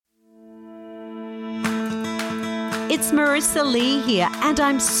it's Marissa Lee here, and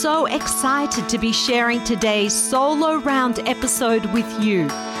I'm so excited to be sharing today's solo round episode with you.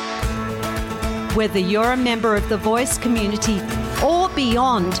 Whether you're a member of the Voice community or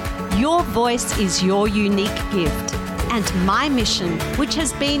beyond, your voice is your unique gift. And my mission, which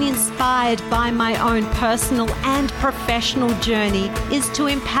has been inspired by my own personal and professional journey, is to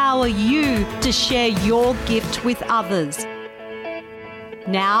empower you to share your gift with others.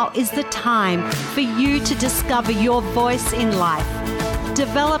 Now is the time for you to discover your voice in life,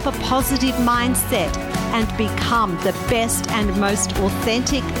 develop a positive mindset, and become the best and most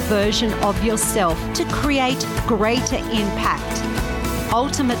authentic version of yourself to create greater impact.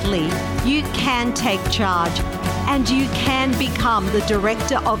 Ultimately, you can take charge and you can become the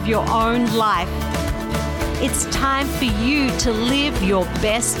director of your own life. It's time for you to live your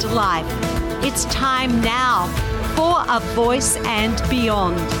best life. It's time now for A Voice and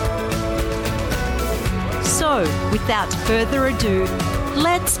Beyond. So, without further ado,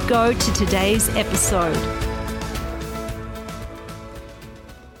 let's go to today's episode.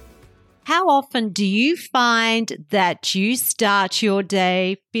 How often do you find that you start your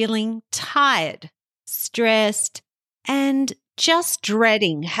day feeling tired, stressed, and just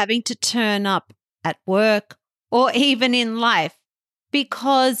dreading having to turn up at work or even in life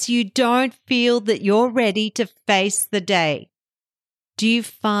because you don't feel that you're ready to face the day? Do you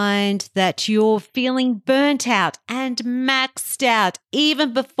find that you're feeling burnt out and maxed out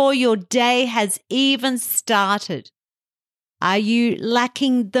even before your day has even started? Are you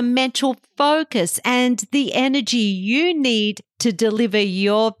lacking the mental focus and the energy you need to deliver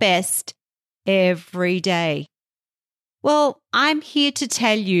your best every day? Well, I'm here to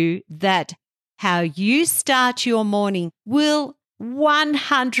tell you that how you start your morning will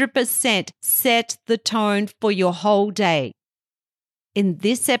 100% set the tone for your whole day. In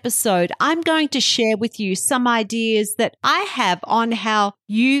this episode, I'm going to share with you some ideas that I have on how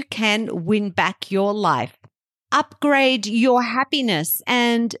you can win back your life, upgrade your happiness,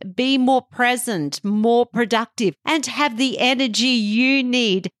 and be more present, more productive, and have the energy you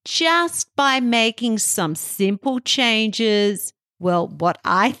need just by making some simple changes. Well, what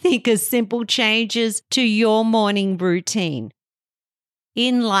I think are simple changes to your morning routine.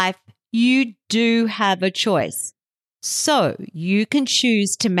 In life, you do have a choice. So you can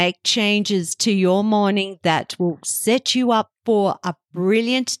choose to make changes to your morning that will set you up for a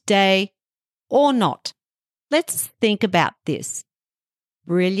brilliant day or not. Let's think about this.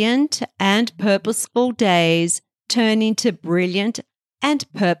 Brilliant and purposeful days turn into brilliant and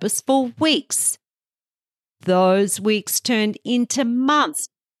purposeful weeks. Those weeks turn into months.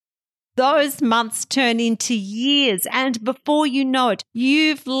 Those months turn into years, and before you know it,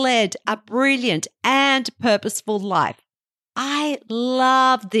 you've led a brilliant and purposeful life. I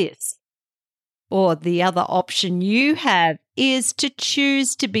love this. Or the other option you have is to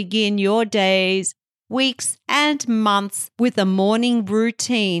choose to begin your days, weeks, and months with a morning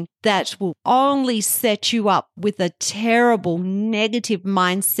routine that will only set you up with a terrible negative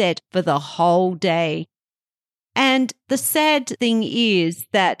mindset for the whole day. And the sad thing is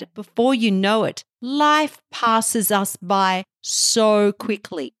that before you know it, life passes us by so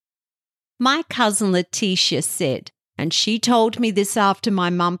quickly. My cousin Letitia said, and she told me this after my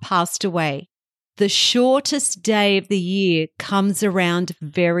mum passed away, the shortest day of the year comes around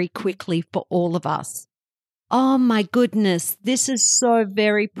very quickly for all of us. Oh my goodness, this is so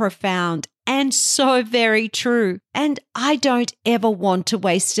very profound and so very true. And I don't ever want to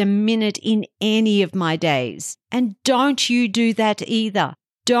waste a minute in any of my days. And don't you do that either.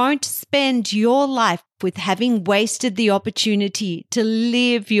 Don't spend your life with having wasted the opportunity to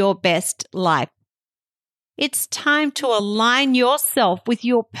live your best life. It's time to align yourself with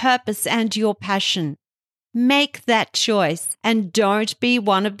your purpose and your passion. Make that choice and don't be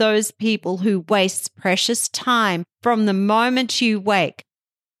one of those people who wastes precious time from the moment you wake.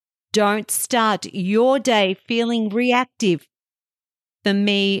 Don't start your day feeling reactive. For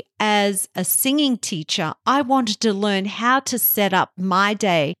me, as a singing teacher, I wanted to learn how to set up my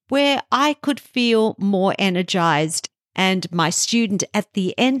day where I could feel more energized, and my student at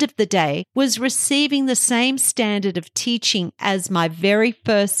the end of the day was receiving the same standard of teaching as my very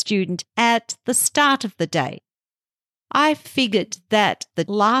first student at the start of the day. I figured that the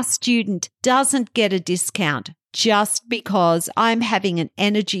last student doesn't get a discount just because I'm having an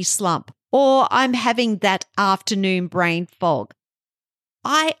energy slump or I'm having that afternoon brain fog.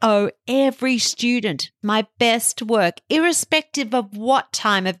 I owe every student my best work, irrespective of what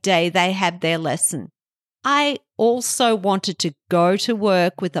time of day they have their lesson. I also wanted to go to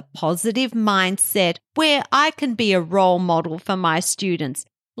work with a positive mindset where I can be a role model for my students,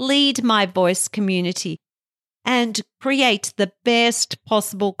 lead my voice community, and create the best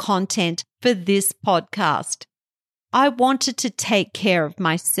possible content for this podcast. I wanted to take care of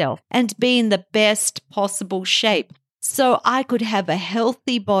myself and be in the best possible shape so I could have a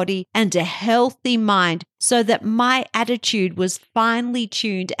healthy body and a healthy mind so that my attitude was finely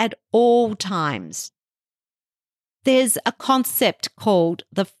tuned at all times. There's a concept called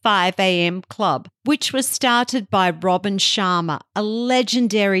the 5 a.m. Club, which was started by Robin Sharma, a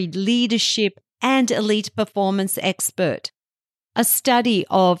legendary leadership and elite performance expert. A study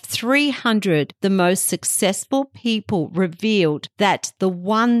of 300 the most successful people revealed that the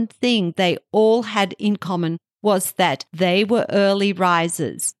one thing they all had in common was that they were early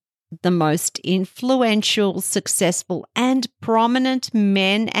risers. The most influential, successful, and prominent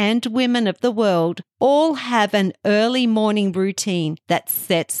men and women of the world all have an early morning routine that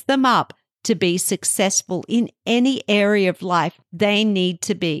sets them up to be successful in any area of life they need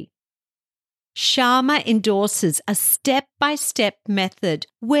to be. Sharma endorses a step-by-step method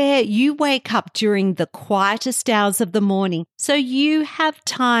where you wake up during the quietest hours of the morning so you have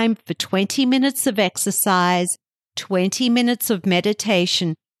time for 20 minutes of exercise, 20 minutes of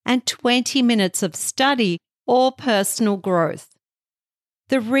meditation, and 20 minutes of study or personal growth.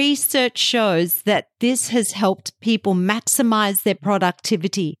 The research shows that this has helped people maximize their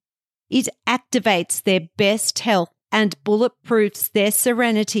productivity. It activates their best health and bulletproofs their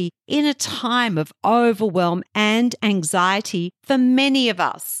serenity in a time of overwhelm and anxiety for many of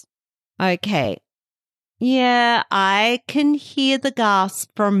us. Okay. Yeah, I can hear the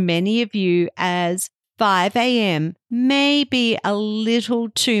gasp from many of you as 5 a.m. may be a little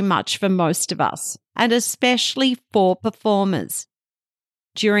too much for most of us, and especially for performers.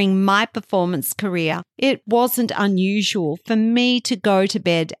 During my performance career, it wasn't unusual for me to go to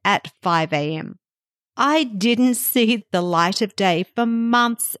bed at 5 a.m. I didn't see the light of day for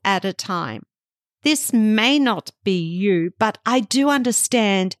months at a time. This may not be you, but I do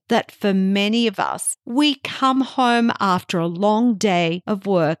understand that for many of us, we come home after a long day of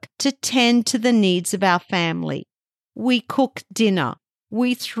work to tend to the needs of our family. We cook dinner,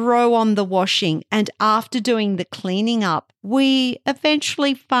 we throw on the washing, and after doing the cleaning up, we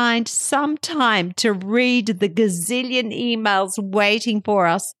eventually find some time to read the gazillion emails waiting for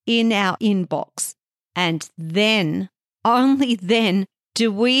us in our inbox. And then, only then, do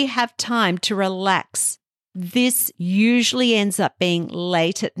we have time to relax. This usually ends up being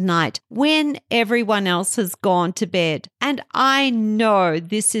late at night when everyone else has gone to bed. And I know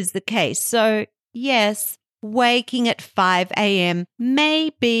this is the case. So, yes, waking at 5 a.m.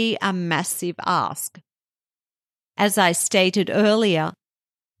 may be a massive ask. As I stated earlier,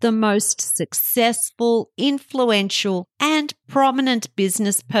 the most successful, influential, and prominent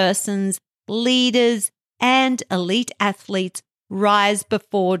business persons, leaders, and elite athletes rise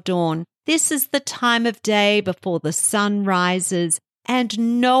before dawn. This is the time of day before the sun rises,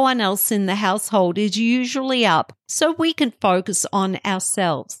 and no one else in the household is usually up, so we can focus on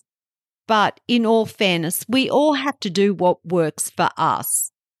ourselves. But in all fairness, we all have to do what works for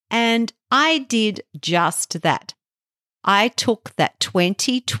us. And I did just that. I took that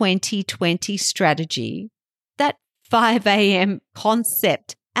 20-20-20 strategy, that 5 a.m.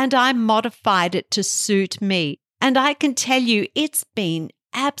 concept, and I modified it to suit me. And I can tell you it's been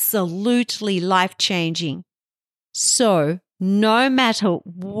absolutely life-changing. So, no matter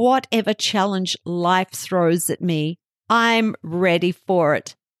whatever challenge life throws at me, I'm ready for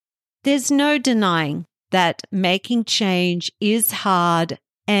it. There's no denying that making change is hard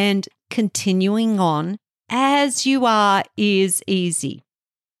and continuing on as you are is easy.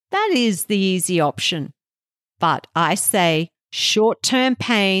 That is the easy option. But I say short-term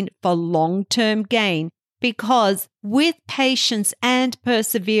pain for long-term gain, because with patience and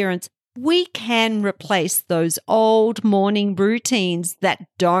perseverance, we can replace those old morning routines that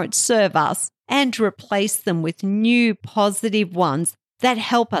don't serve us and replace them with new positive ones that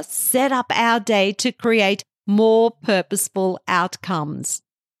help us set up our day to create more purposeful outcomes.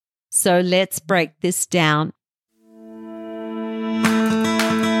 So let's break this down.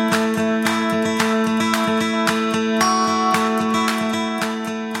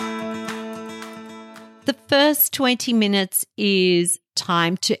 The first 20 minutes is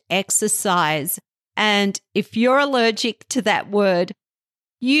time to exercise. And if you're allergic to that word,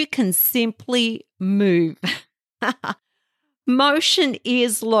 you can simply move. Motion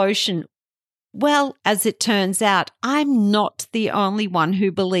is lotion. Well, as it turns out, I'm not the only one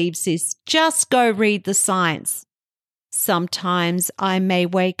who believes this. Just go read the science. Sometimes I may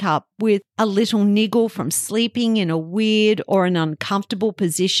wake up with a little niggle from sleeping in a weird or an uncomfortable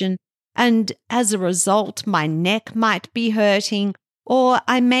position, and as a result, my neck might be hurting, or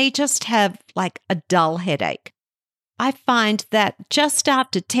I may just have like a dull headache. I find that just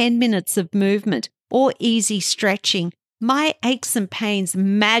after 10 minutes of movement or easy stretching, my aches and pains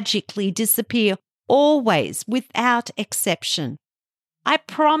magically disappear always without exception. I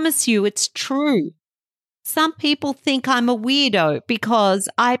promise you it's true. Some people think I'm a weirdo because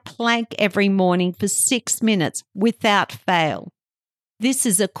I plank every morning for 6 minutes without fail. This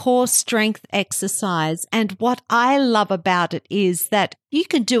is a core strength exercise, and what I love about it is that you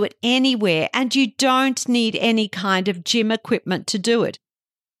can do it anywhere and you don't need any kind of gym equipment to do it.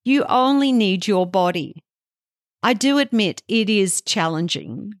 You only need your body. I do admit it is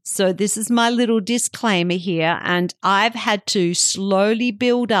challenging, so this is my little disclaimer here, and I've had to slowly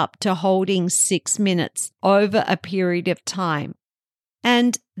build up to holding 6 minutes over a period of time.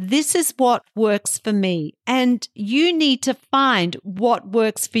 And this is what works for me, and you need to find what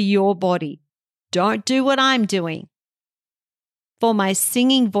works for your body. Don't do what I'm doing. For my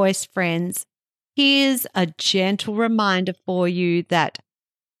singing voice friends, here's a gentle reminder for you that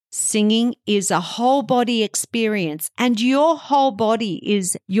singing is a whole body experience, and your whole body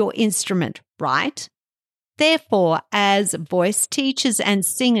is your instrument, right? Therefore, as voice teachers and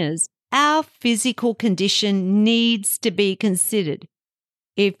singers, our physical condition needs to be considered.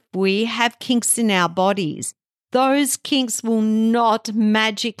 If we have kinks in our bodies, those kinks will not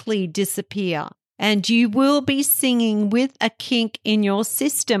magically disappear, and you will be singing with a kink in your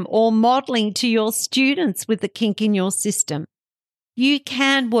system or modeling to your students with a kink in your system. You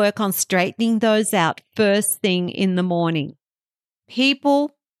can work on straightening those out first thing in the morning.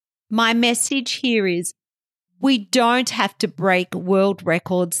 People, my message here is we don't have to break world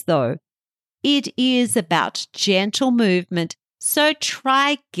records though. It is about gentle movement. So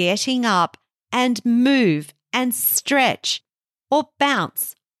try getting up and move and stretch or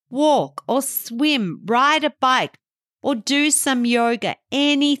bounce, walk or swim, ride a bike or do some yoga,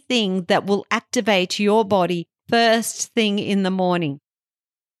 anything that will activate your body first thing in the morning.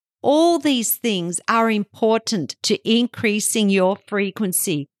 All these things are important to increasing your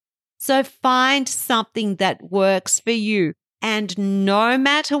frequency. So find something that works for you, and no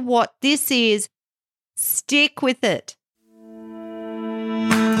matter what this is, stick with it.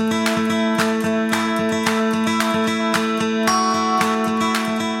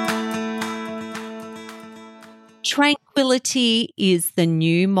 Tranquility is the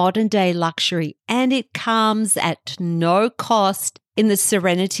new modern day luxury, and it comes at no cost in the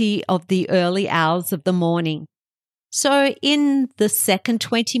serenity of the early hours of the morning. So in the second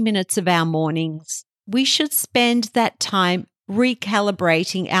 20 minutes of our mornings, we should spend that time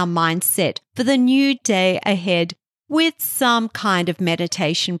recalibrating our mindset for the new day ahead with some kind of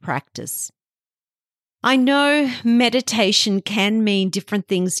meditation practice. I know meditation can mean different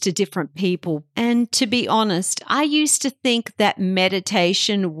things to different people. And to be honest, I used to think that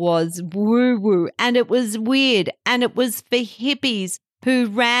meditation was woo-woo and it was weird and it was for hippies who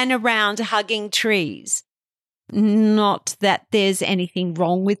ran around hugging trees. Not that there's anything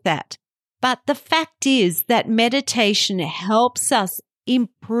wrong with that. But the fact is that meditation helps us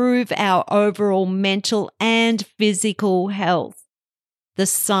improve our overall mental and physical health. The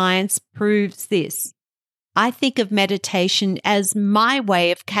science proves this. I think of meditation as my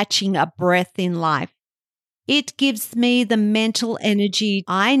way of catching a breath in life. It gives me the mental energy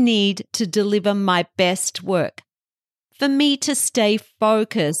I need to deliver my best work, for me to stay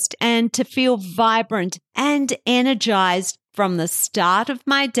focused and to feel vibrant and energized from the start of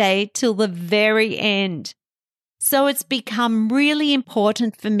my day till the very end. So it's become really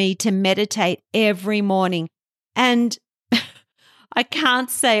important for me to meditate every morning, and I can't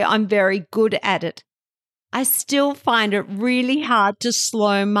say I'm very good at it. I still find it really hard to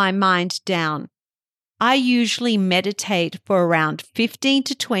slow my mind down. I usually meditate for around 15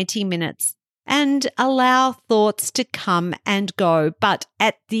 to 20 minutes and allow thoughts to come and go. But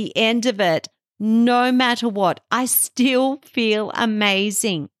at the end of it, no matter what, I still feel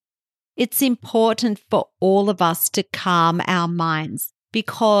amazing. It's important for all of us to calm our minds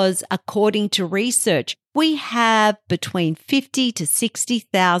because according to research, we have between 50 to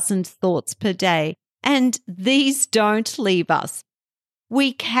 60,000 thoughts per day. And these don't leave us.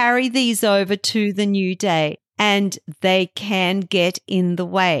 We carry these over to the new day, and they can get in the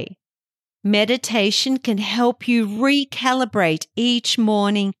way. Meditation can help you recalibrate each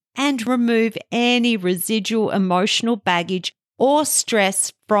morning and remove any residual emotional baggage or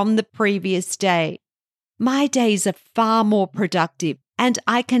stress from the previous day. My days are far more productive, and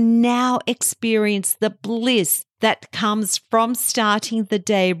I can now experience the bliss that comes from starting the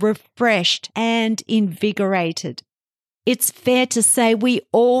day refreshed and invigorated. It's fair to say we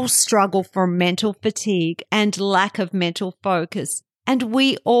all struggle from mental fatigue and lack of mental focus. And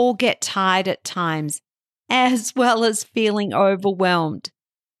we all get tired at times, as well as feeling overwhelmed.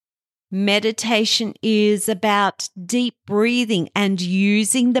 Meditation is about deep breathing and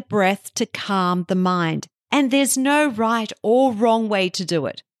using the breath to calm the mind. And there's no right or wrong way to do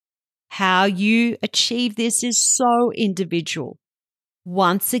it. How you achieve this is so individual.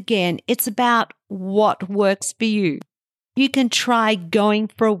 Once again, it's about what works for you. You can try going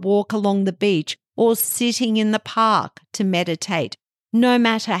for a walk along the beach or sitting in the park to meditate. No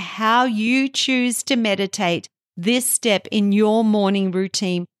matter how you choose to meditate, this step in your morning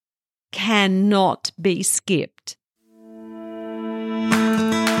routine cannot be skipped.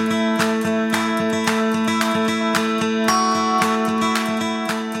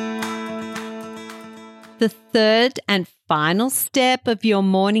 The third and final step of your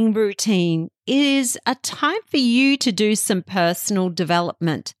morning routine is a time for you to do some personal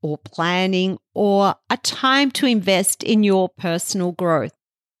development or planning, or a time to invest in your personal growth.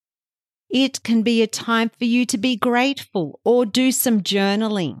 It can be a time for you to be grateful or do some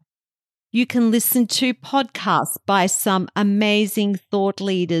journaling. You can listen to podcasts by some amazing thought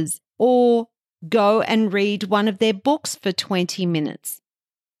leaders or go and read one of their books for 20 minutes.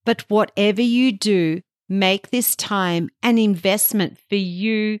 But whatever you do, make this time an investment for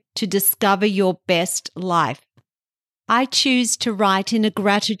you to discover your best life. I choose to write in a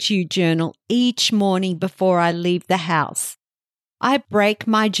gratitude journal each morning before I leave the house. I break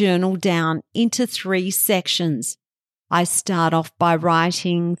my journal down into 3 sections. I start off by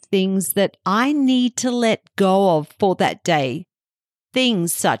writing things that I need to let go of for that day.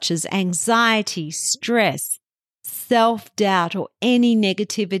 Things such as anxiety, stress, self-doubt, or any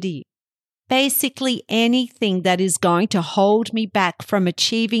negativity. Basically anything that is going to hold me back from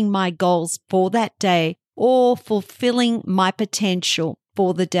achieving my goals for that day or fulfilling my potential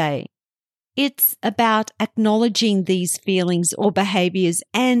for the day. It's about acknowledging these feelings or behaviors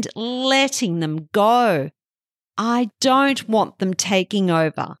and letting them go. I don't want them taking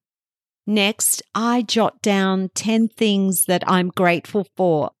over. Next, I jot down 10 things that I'm grateful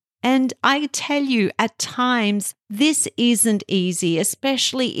for. And I tell you, at times, this isn't easy,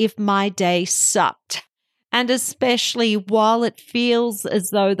 especially if my day sucked. And especially while it feels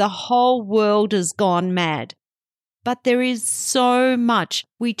as though the whole world has gone mad. But there is so much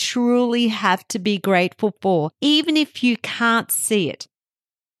we truly have to be grateful for, even if you can't see it.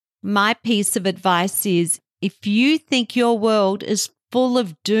 My piece of advice is, if you think your world is full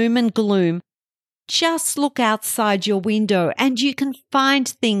of doom and gloom, just look outside your window and you can find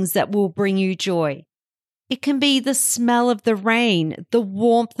things that will bring you joy. It can be the smell of the rain, the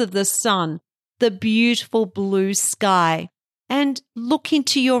warmth of the sun, the beautiful blue sky. And look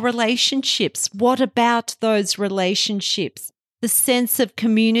into your relationships. What about those relationships? The sense of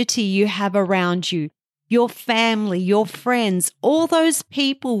community you have around you, your family, your friends, all those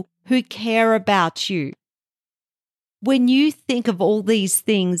people who care about you. When you think of all these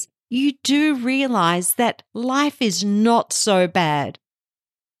things, you do realize that life is not so bad.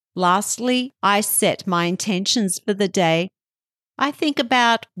 Lastly, I set my intentions for the day. I think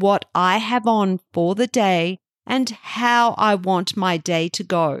about what I have on for the day and how I want my day to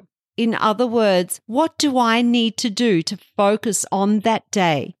go. In other words, what do I need to do to focus on that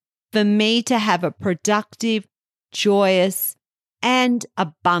day for me to have a productive, joyous, and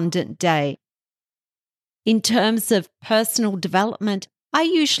abundant day? In terms of personal development, I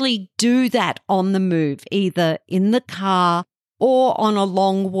usually do that on the move, either in the car or on a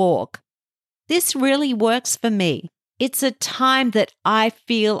long walk. This really works for me. It's a time that I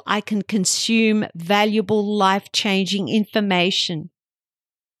feel I can consume valuable, life-changing information.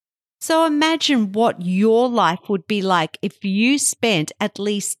 So imagine what your life would be like if you spent at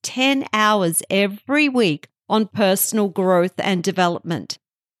least 10 hours every week on personal growth and development.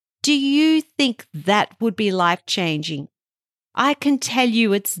 Do you think that would be life-changing? I can tell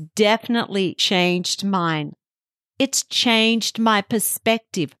you it's definitely changed mine. It's changed my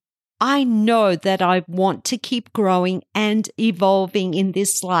perspective. I know that I want to keep growing and evolving in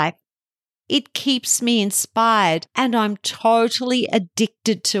this life. It keeps me inspired and I'm totally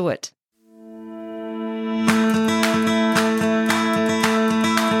addicted to it.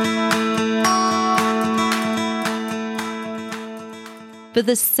 For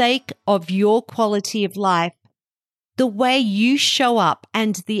the sake of your quality of life, the way you show up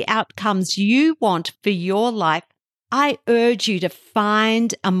and the outcomes you want for your life, I urge you to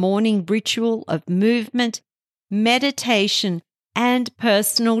find a morning ritual of movement, meditation, and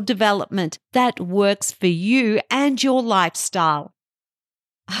personal development that works for you and your lifestyle.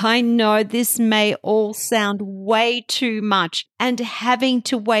 I know this may all sound way too much, and having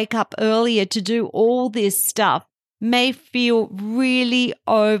to wake up earlier to do all this stuff may feel really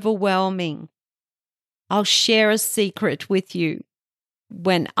overwhelming. I'll share a secret with you.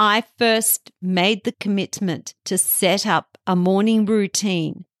 When I first made the commitment to set up a morning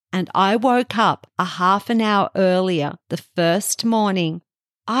routine and I woke up a half an hour earlier the first morning,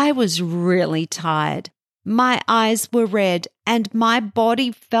 I was really tired. My eyes were red and my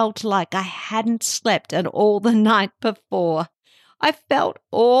body felt like I hadn't slept at all the night before. I felt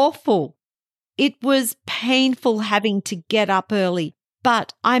awful. It was painful having to get up early,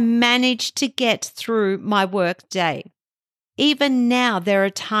 but I managed to get through my work day. Even now, there are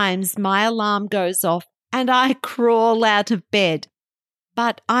times my alarm goes off and I crawl out of bed.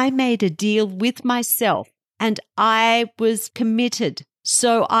 But I made a deal with myself and I was committed,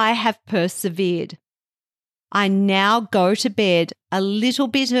 so I have persevered. I now go to bed a little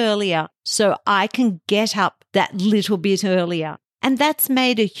bit earlier so I can get up that little bit earlier, and that's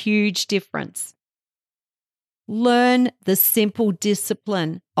made a huge difference. Learn the simple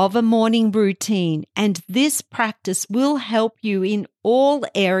discipline of a morning routine, and this practice will help you in all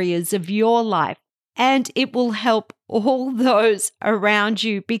areas of your life, and it will help all those around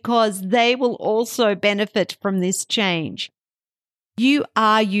you because they will also benefit from this change. You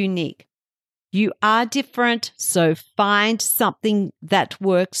are unique. You are different, so find something that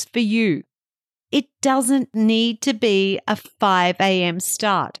works for you. It doesn't need to be a 5 a.m.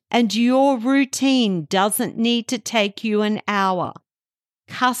 start, and your routine doesn't need to take you an hour.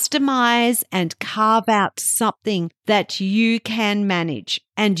 Customize and carve out something that you can manage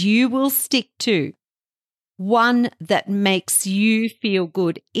and you will stick to. One that makes you feel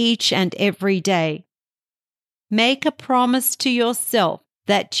good each and every day. Make a promise to yourself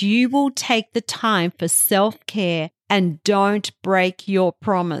that you will take the time for self-care and don't break your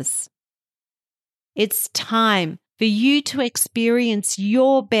promise. It's time for you to experience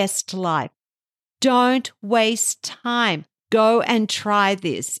your best life. Don't waste time. Go and try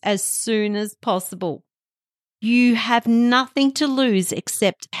this as soon as possible. You have nothing to lose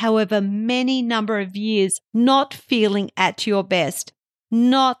except however many number of years not feeling at your best,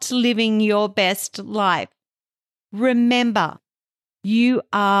 not living your best life. Remember, you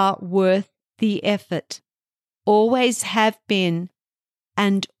are worth the effort. Always have been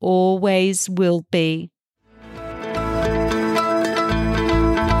and always will be.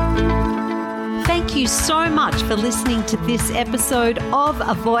 Thank you so much for listening to this episode of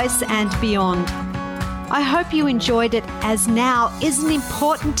A Voice and Beyond. I hope you enjoyed it, as now is an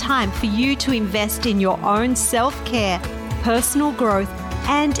important time for you to invest in your own self-care, personal growth,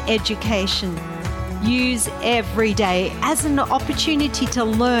 and education. Use every day as an opportunity to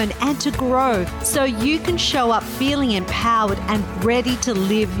learn and to grow so you can show up feeling empowered and ready to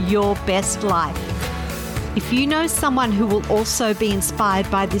live your best life. If you know someone who will also be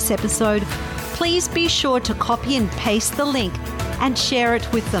inspired by this episode, please be sure to copy and paste the link and share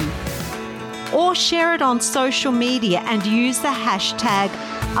it with them. Or share it on social media and use the hashtag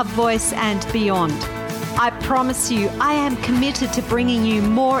 #AVoiceAndBeyond. I promise you, I am committed to bringing you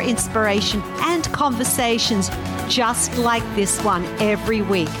more inspiration and conversations just like this one every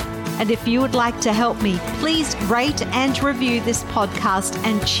week. And if you would like to help me, please rate and review this podcast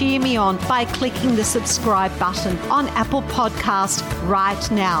and cheer me on by clicking the subscribe button on Apple Podcast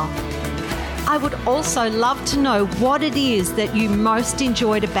right now. I would also love to know what it is that you most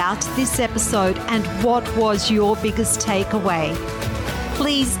enjoyed about this episode and what was your biggest takeaway.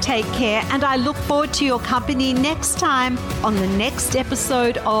 Please take care, and I look forward to your company next time on the next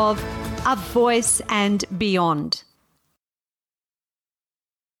episode of A Voice and Beyond.